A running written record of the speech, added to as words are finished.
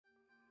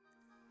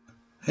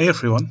Hey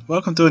everyone,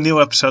 welcome to a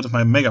new episode of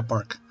my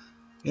Megapark.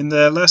 In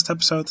the last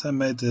episode I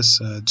made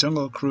this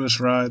jungle cruise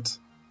ride,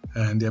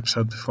 and the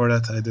episode before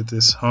that I did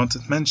this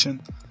haunted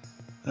mansion.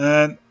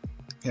 And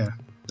yeah,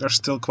 there's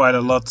still quite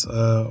a lot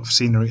of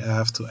scenery I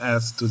have to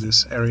add to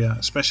this area,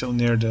 especially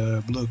near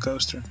the blue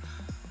coaster.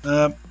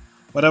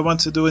 What I want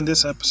to do in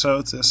this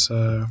episode is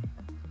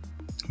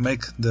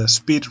make the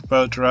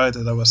speedboat ride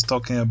that I was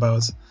talking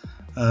about.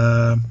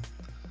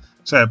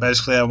 So yeah,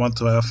 basically I want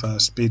to have a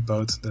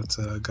speedboat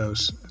that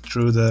goes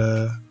through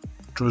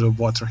the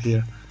water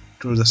here,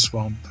 through the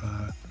swamp,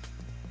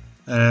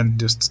 and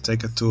just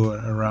take a tour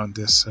around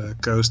this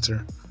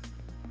coaster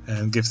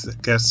and give the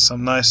guests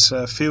some nice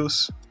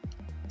views,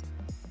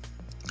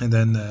 and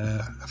then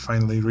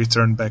finally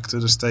return back to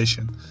the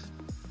station.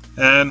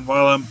 And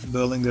while I'm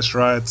building this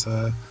ride,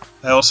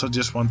 I also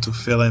just want to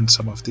fill in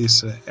some of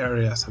these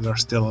areas that are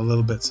still a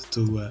little bit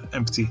too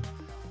empty.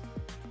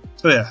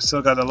 So yeah,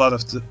 still got a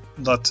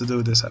lot to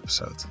do this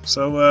episode.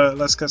 So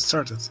let's get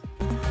started.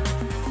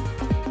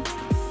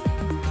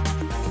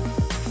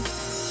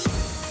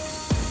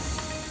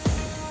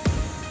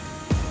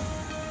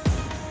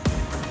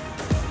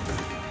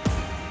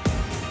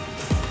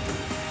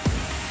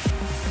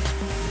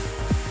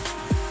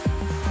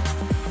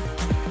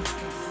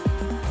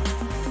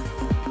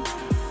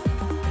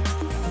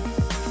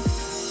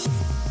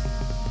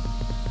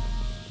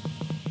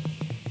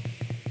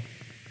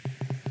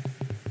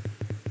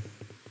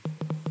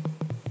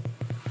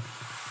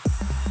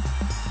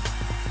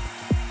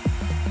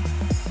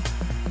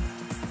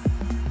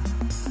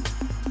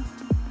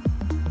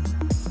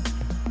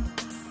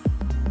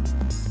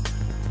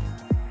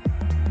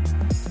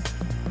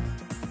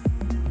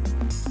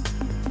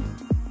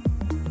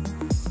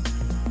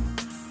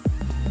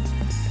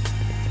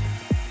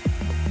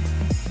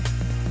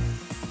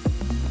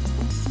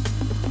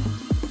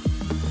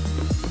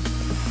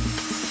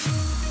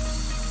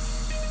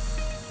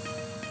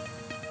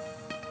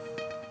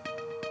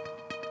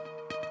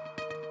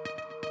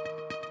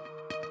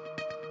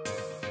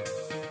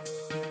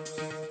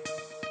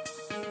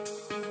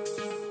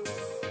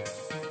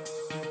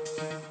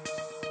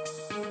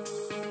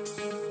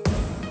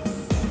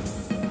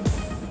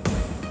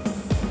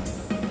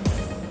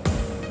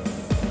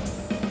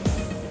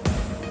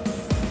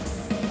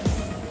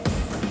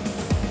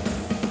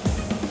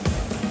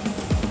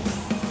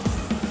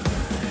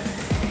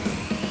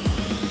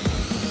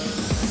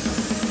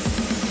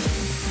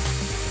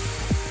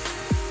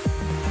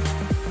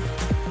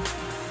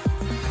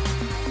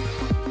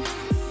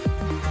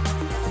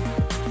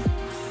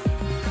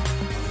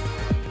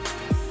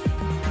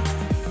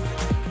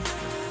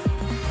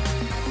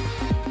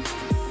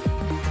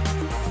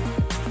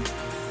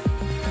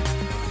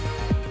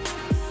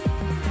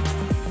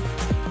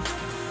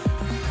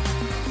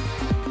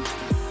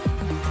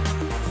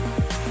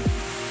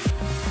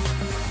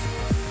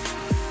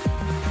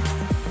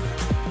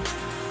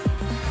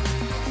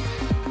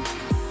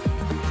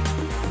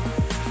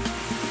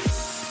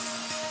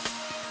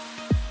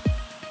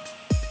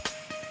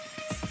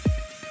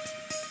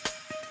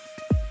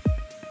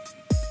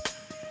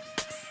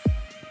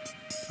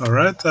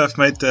 Alright, I've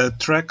made the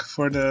track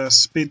for the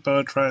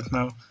speedboat right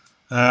now.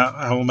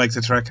 I will make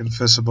the track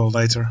invisible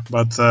later,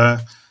 but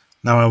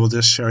now I will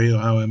just show you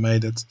how I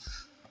made it.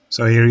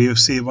 So here you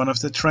see one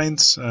of the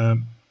trains.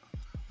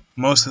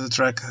 Most of the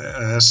track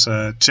has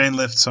chain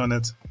lifts on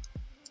it,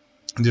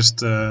 just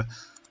to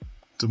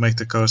make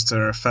the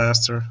coaster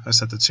faster. I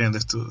set the chain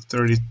lift to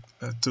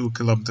 32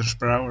 kilometers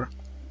per hour.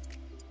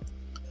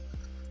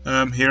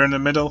 Here in the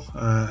middle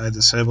I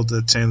disabled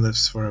the chain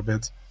lifts for a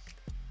bit.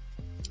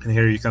 And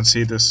here you can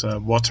see this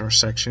water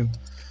section.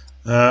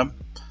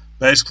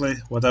 Basically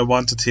what I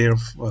wanted here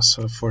was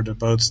for the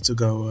boat to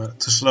go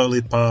to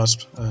slowly pass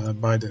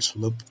by this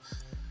loop,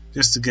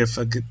 just to give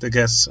the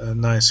guests a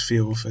nice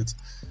view of it.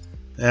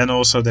 And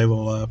also they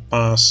will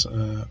pass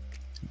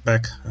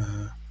back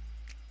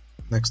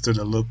next to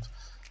the loop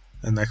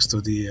and next to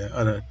the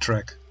other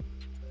track.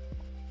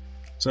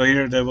 So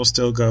here they will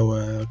still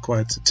go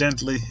quite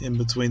gently in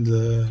between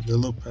the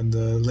loop and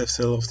the lift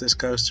hill of this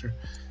coaster.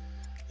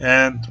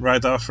 And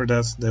right after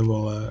that they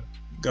will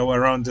go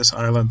around this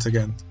island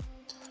again,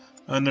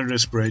 under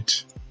this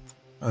bridge,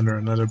 under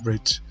another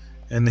bridge,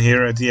 and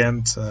here at the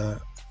end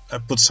I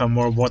put some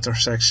more water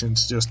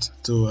sections just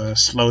to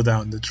slow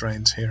down the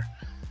trains here.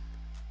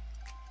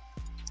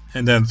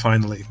 And then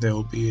finally they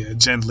will be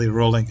gently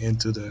rolling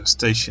into the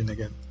station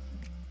again.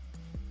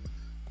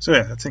 So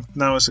yeah, I think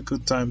now is a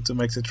good time to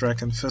make the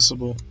track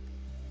invisible.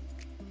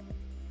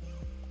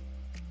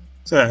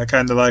 So yeah, I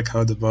kinda like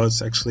how the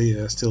boats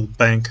actually still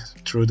bank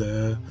through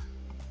the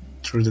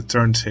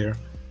turns here.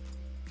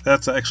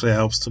 That actually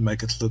helps to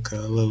make it look a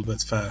little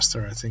bit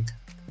faster, I think.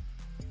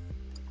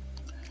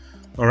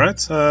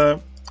 Alright,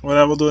 what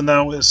I will do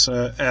now is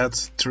add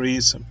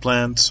trees and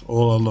plants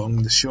all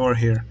along the shore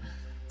here,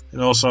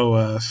 and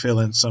also fill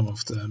in some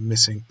of the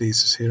missing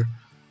pieces here.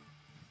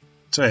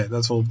 So yeah,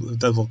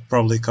 that will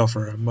probably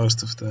cover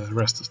most of the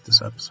rest of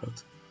this episode.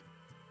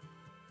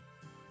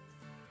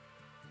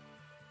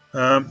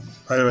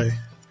 By the way,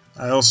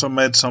 I also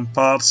made some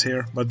paths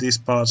here, but these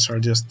paths are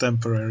just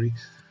temporary.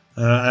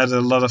 I had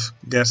a lot of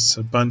guests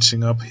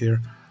bunching up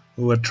here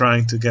who were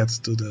trying to get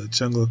to the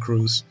jungle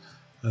cruise.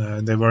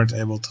 They weren't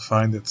able to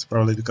find it,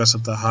 probably because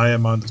of the high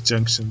amount of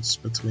junctions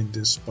between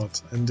this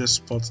spot and this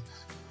spot.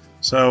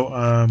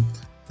 So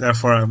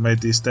therefore I made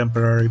these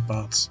temporary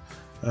paths.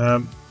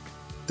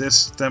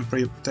 This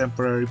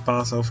temporary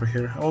path over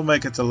here, I will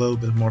make it a little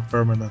bit more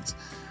permanent.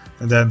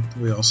 And then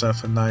we also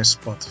have a nice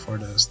spot for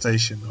the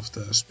station of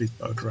the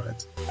speedboat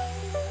ride.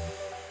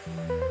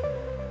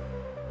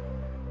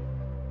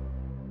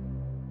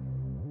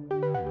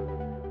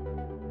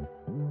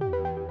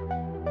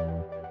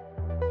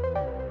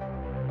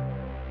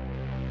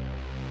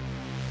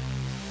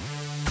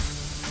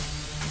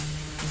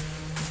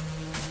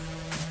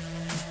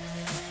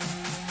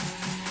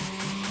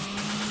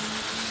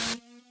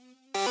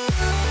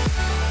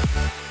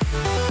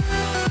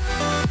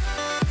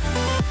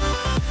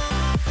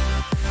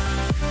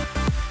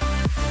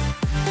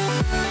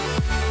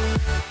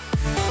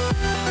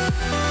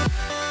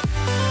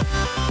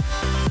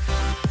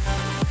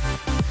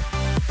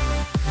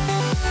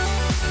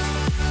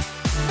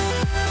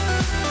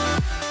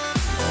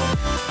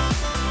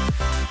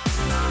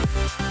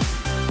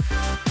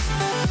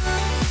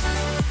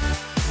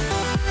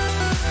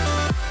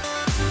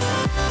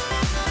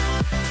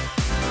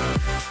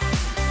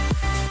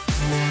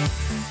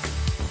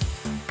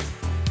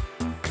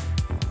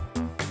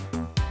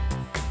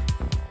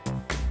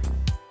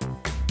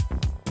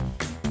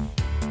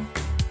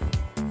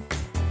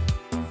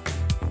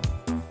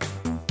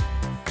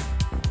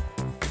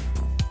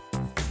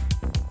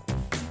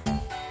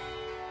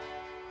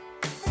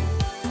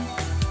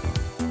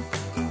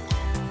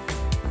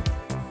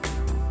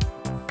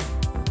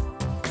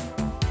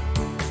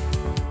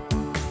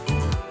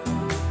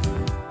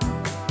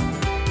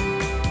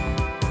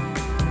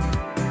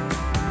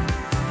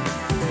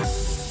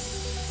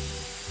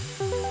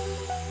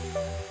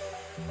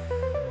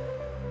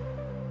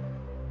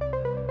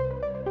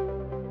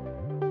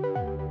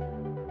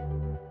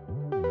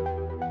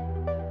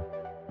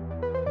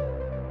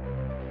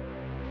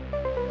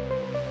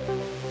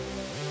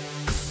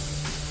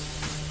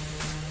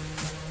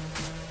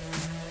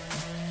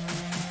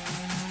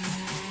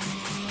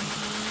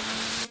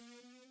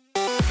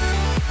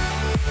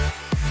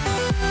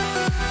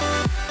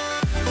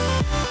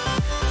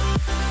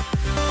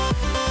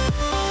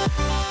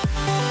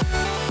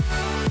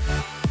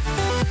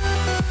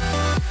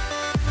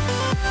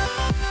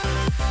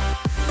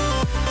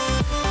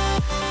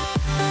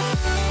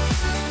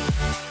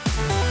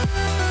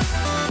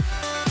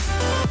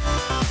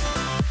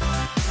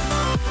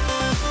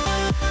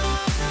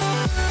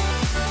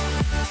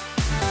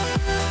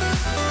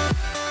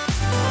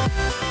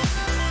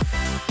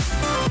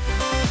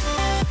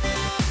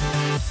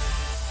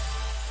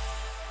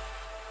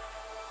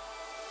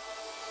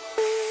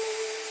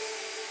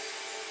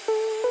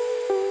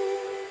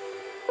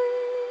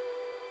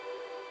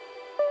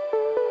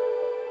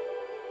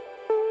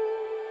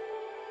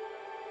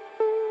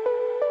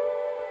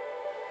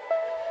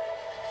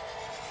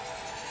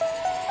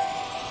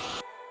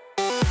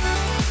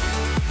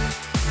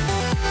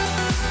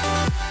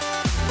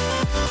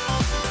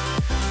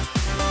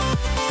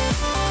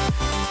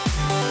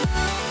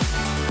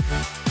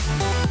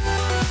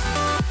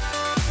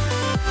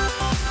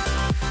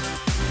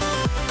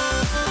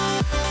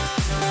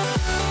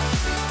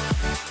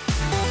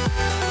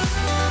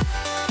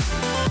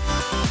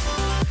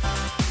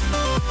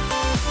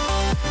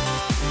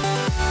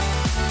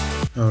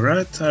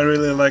 Alright, I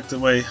really like the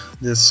way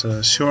this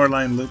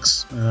shoreline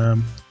looks.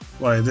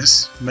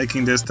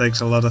 Making this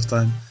takes a lot of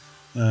time.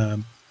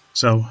 In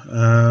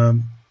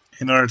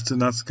order to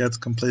not get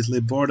completely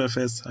bored of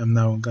it, I'm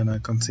now gonna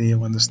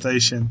continue on the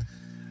station,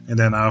 and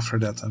then after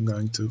that I'm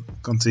going to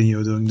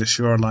continue doing the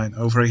shoreline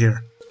over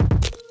here.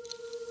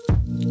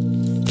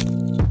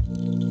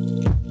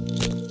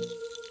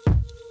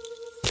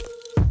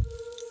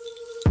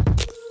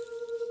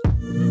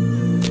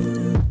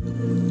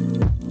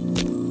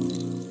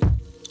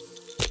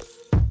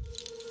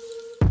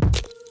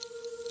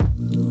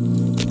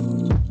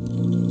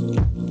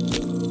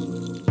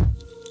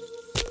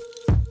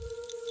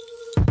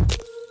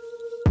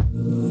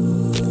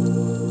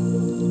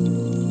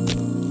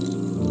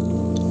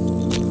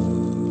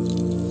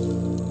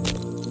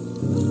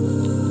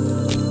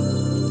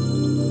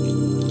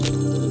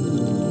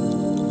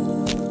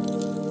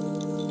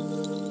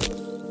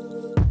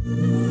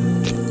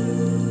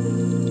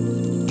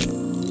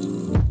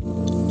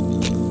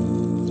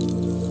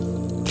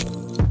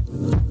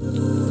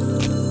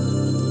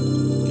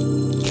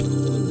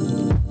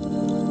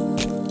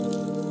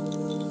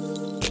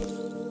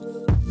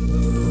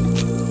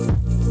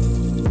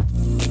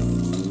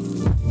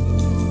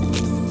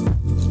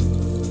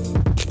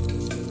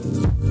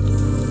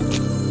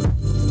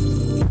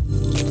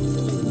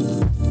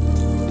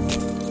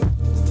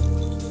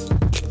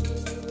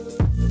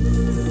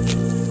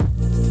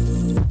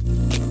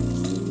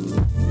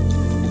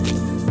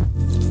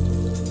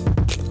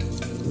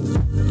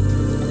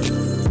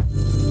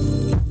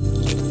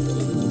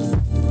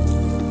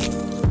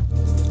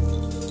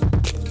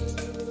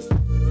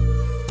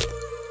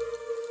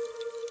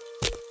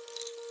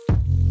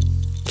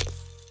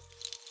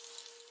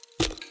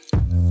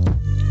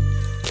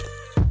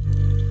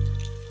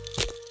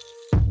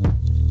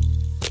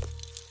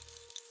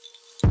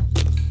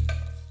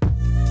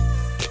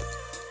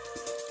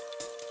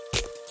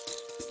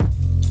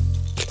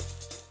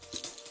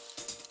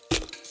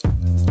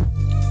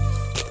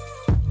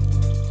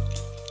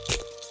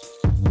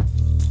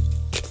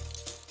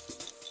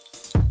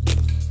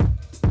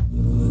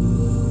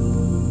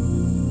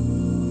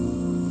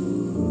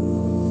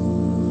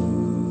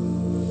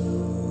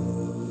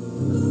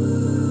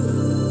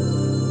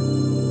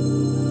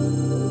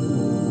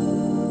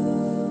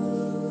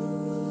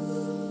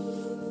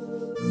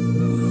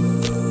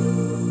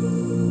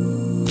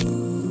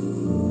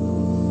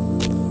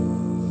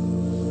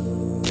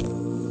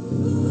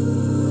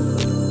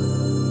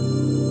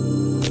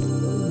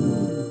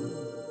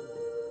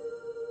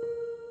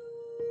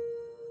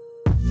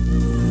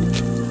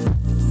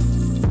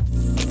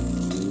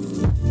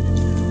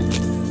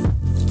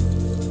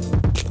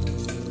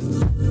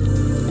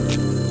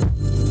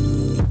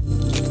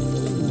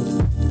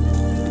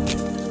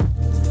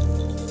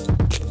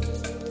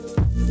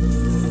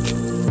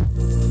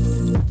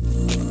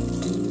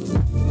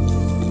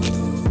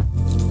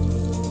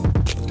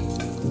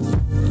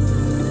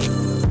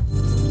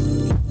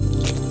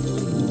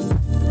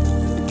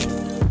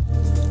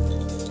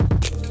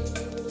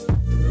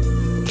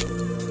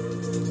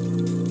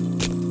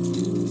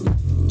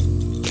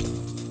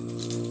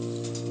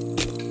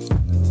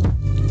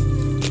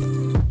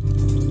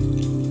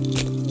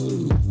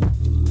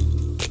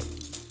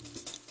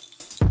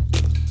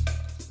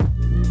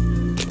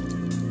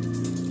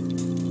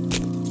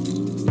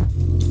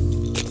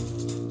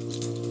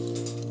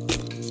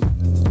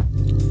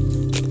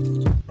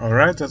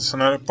 Alright, that's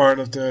another part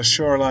of the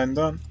shoreline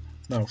done.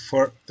 Now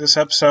for this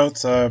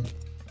episode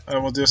I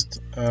will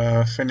just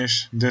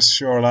finish this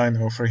shoreline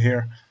over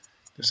here.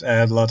 Just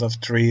add a lot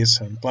of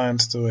trees and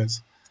plants to it.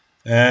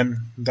 And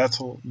that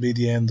will be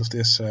the end of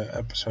this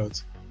episode.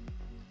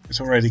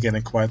 It's already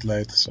getting quite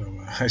late, so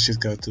I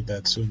should go to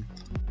bed soon.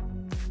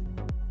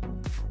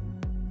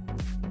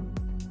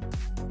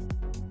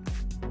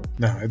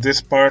 Now at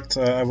this part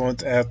I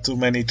won't add too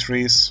many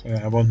trees.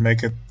 I won't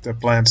make the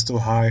plants too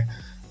high,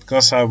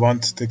 because I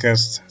want the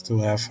guests to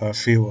have a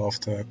view of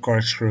the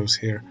corkscrews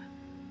here.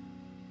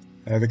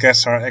 The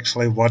guests are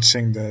actually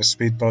watching the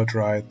speedboat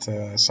ride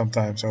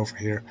sometimes over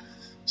here.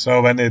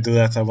 So when they do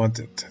that, I want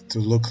it to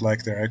look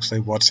like they're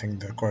actually watching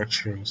the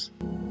corkscrews.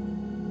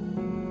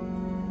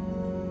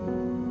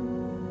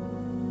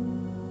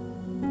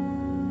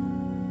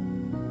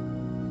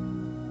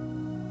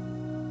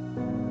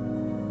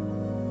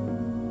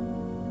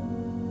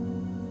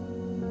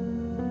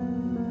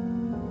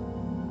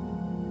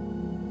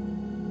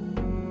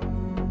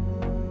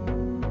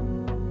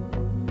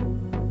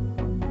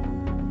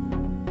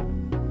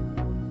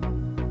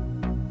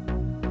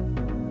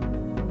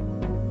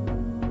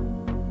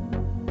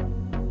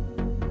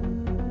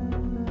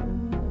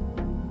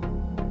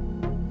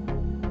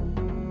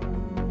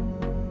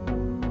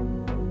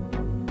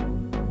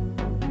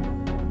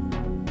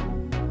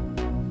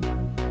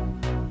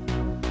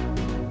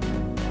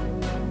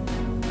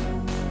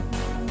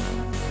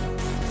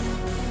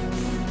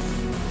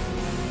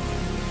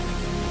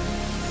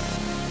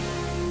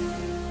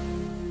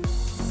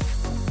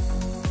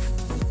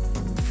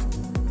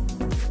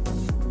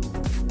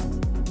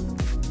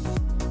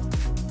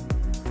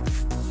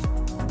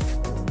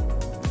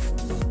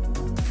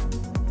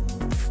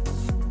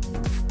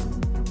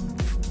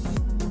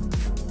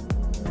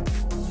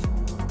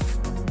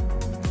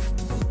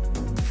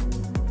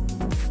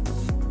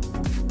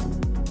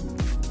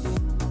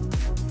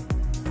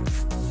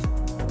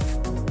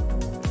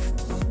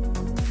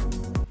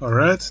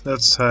 Alright,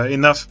 that's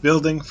enough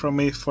building from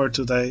me for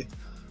today.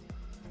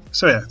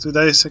 So yeah,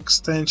 today's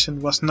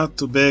extension was not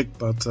too big,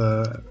 but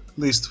at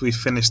least we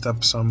finished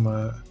up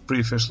some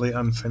previously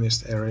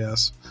unfinished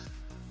areas.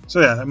 So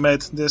yeah, I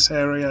made this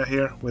area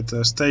here with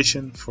the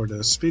station for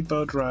the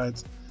speedboat ride.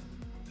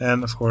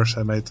 And of course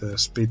I made the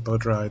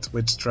speedboat ride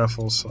which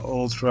travels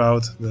all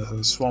throughout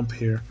the swamp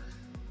here.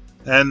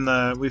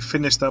 And we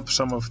finished up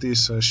some of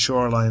these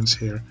shorelines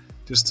here,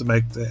 just to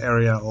make the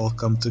area all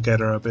come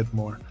together a bit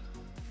more.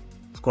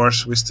 Of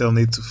course, we still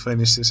need to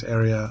finish this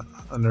area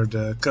under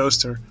the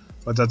coaster,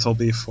 but that will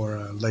be for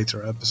a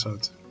later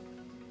episode.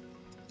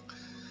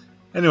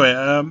 Anyway,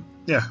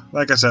 yeah,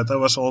 like I said, that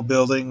was all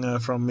building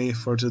from me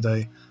for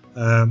today.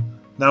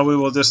 Now we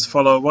will just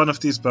follow one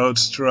of these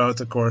boats throughout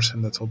the course,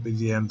 and that will be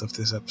the end of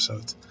this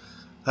episode.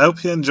 I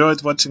hope you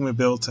enjoyed watching me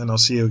build, and I'll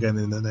see you again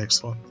in the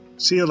next one.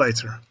 See you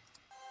later.